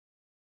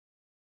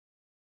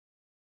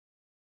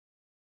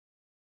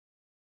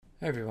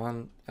Hey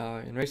everyone,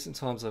 in recent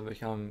times I've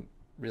become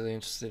really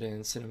interested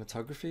in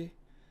cinematography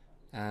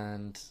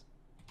and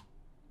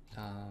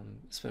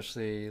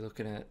especially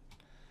looking at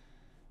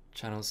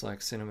channels like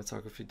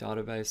Cinematography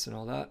Database and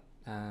all that,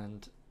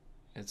 and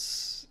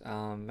it's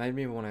made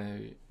me want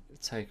to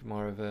take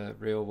more of a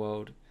real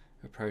world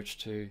approach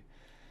to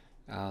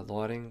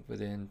lighting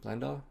within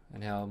Blender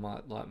and how I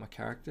might light my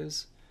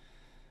characters.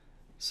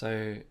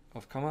 So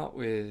I've come up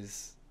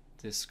with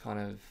this kind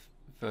of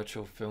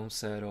virtual film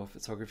set or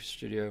photography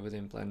studio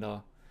within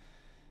Blender,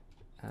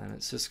 and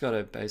it's just got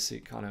a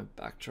basic kind of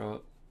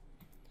backdrop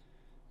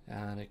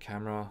and a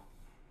camera,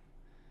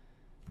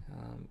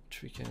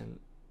 which we can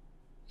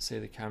see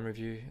the camera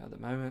view at the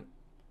moment,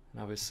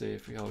 and obviously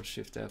if we hold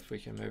Shift F we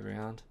can move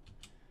around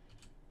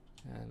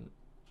and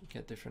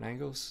get different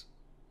angles.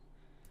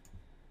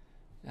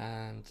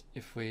 And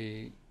if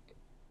we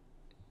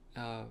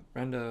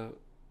render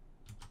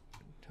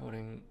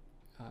holding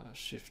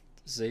Shift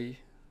Z,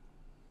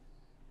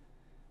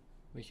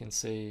 we can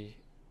see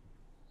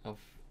I've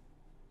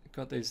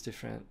got these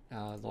different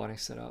lighting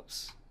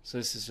setups. So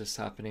this is just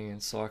happening in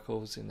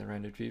cycles in the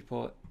rendered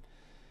viewport,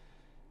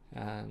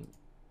 and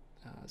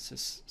it's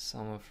just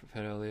some I've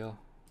prepared earlier.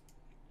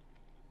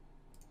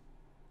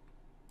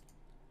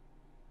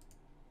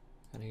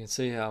 And you can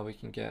see how we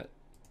can get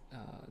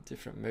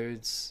different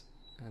moods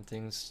and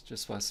things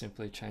just by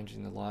simply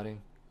changing the lighting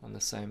on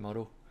the same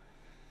model.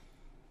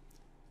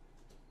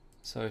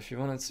 So if you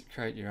wanted to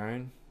create your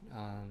own,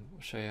 I'll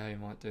show you how you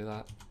might do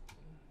that.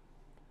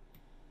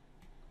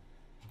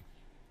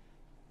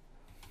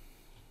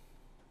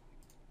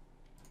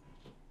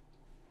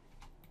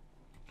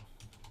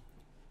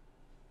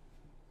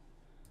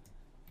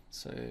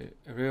 So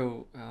a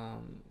real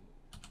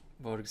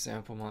world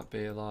example might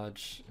be a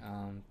large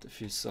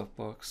diffuse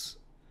softbox.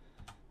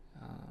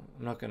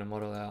 I'm not going to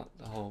model out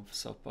the whole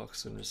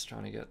softbox, I'm just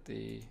trying to get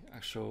the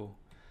actual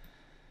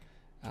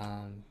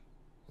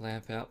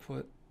lamp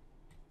output.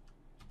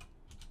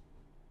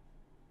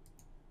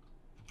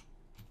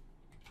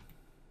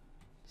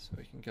 So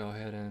we can go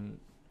ahead and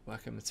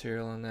whack a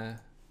material in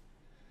there,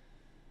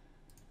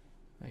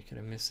 make it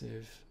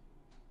emissive,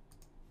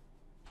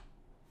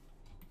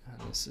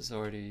 and this is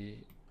already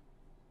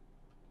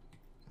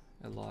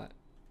a light.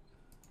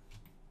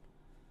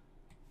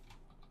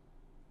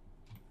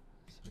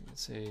 So we can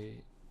see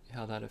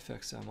how that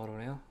affects our model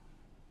now.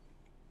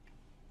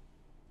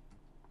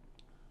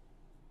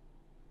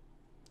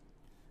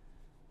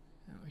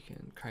 And we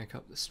can crank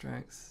up the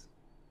strength,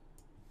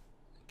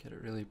 get it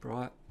really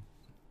bright,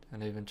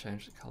 and even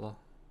change the color.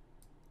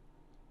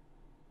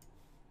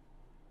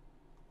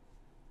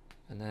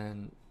 And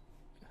then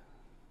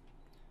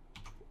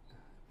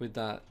with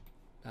that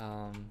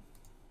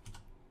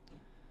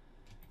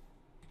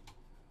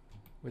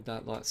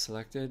light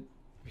selected,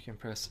 we can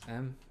press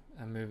M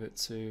and move it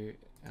to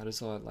our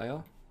desired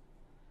layer,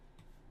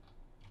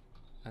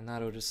 and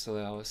that'll just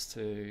allow us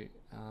to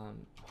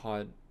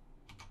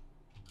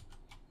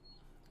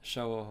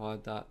show or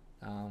hide that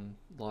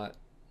light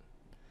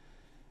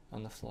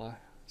on the fly.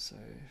 So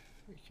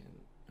if we can,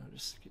 I'll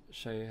just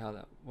show you how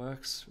that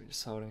works. We're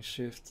just holding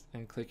Shift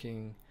and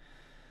clicking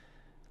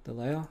the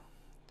layer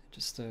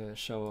just to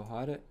show or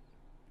hide it.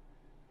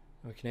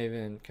 We can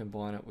even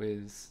combine it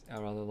with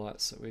our other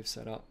lights that we've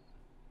set up.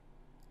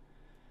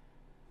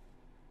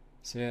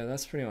 So yeah,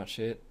 that's pretty much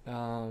it.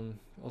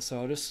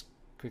 Also, I'll just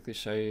quickly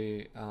show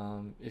you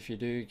if you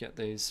do get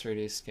these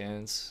 3D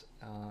scans,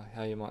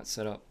 how you might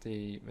set up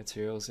the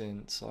materials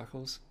in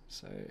cycles.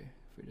 So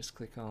if we just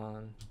click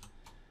on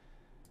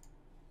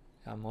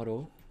our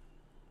model,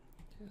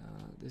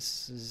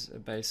 this is a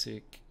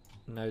basic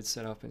node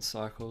setup in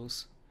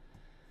cycles.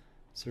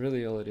 So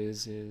really all it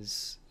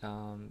is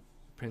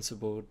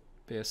principled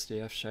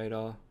BSDF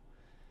shader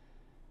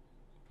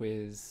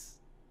with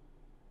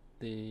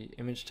the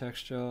image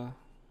texture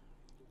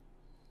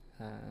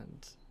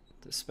and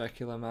the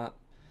specular map.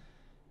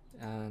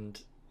 And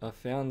I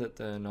found that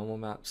the normal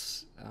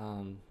maps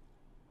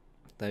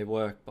they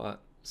work,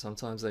 but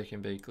sometimes they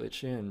can be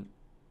glitchy, and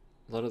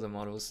a lot of the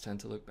models tend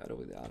to look better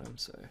without them,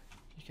 so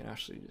you can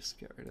actually just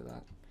get rid of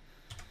that.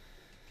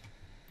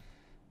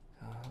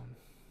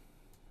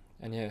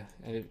 And yeah,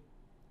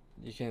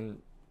 you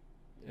can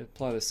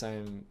apply the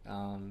same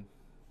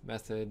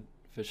method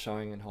for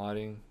showing and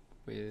hiding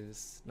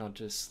with not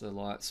just the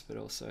lights but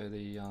also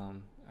the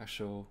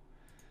actual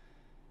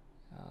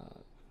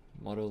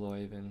model, or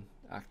even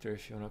actor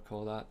if you want to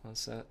call that, on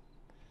set.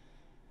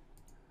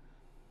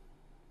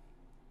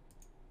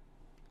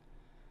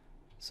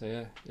 So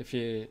yeah, if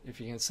you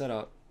can set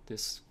up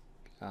this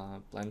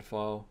blend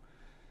file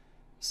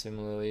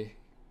similarly,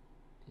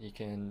 you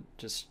can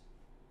just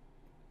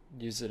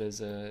use it as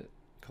a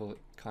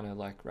kind of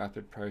like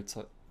rapid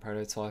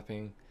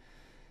prototyping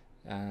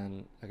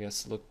and I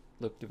guess look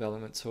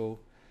development tool.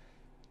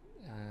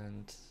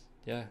 And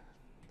yeah,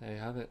 there you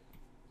have it.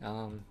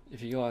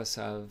 If you guys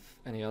have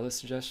any other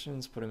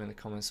suggestions, put them in the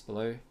comments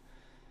below,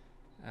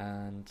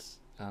 and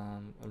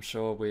I'm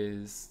sure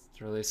with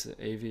the release of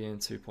Eevee in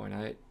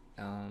 2.8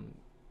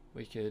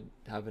 we could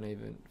have an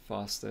even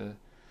faster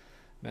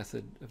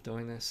method of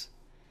doing this.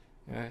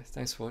 Alright,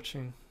 thanks for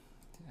watching,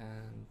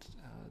 and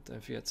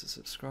don't forget to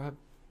subscribe.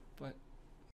 Bye.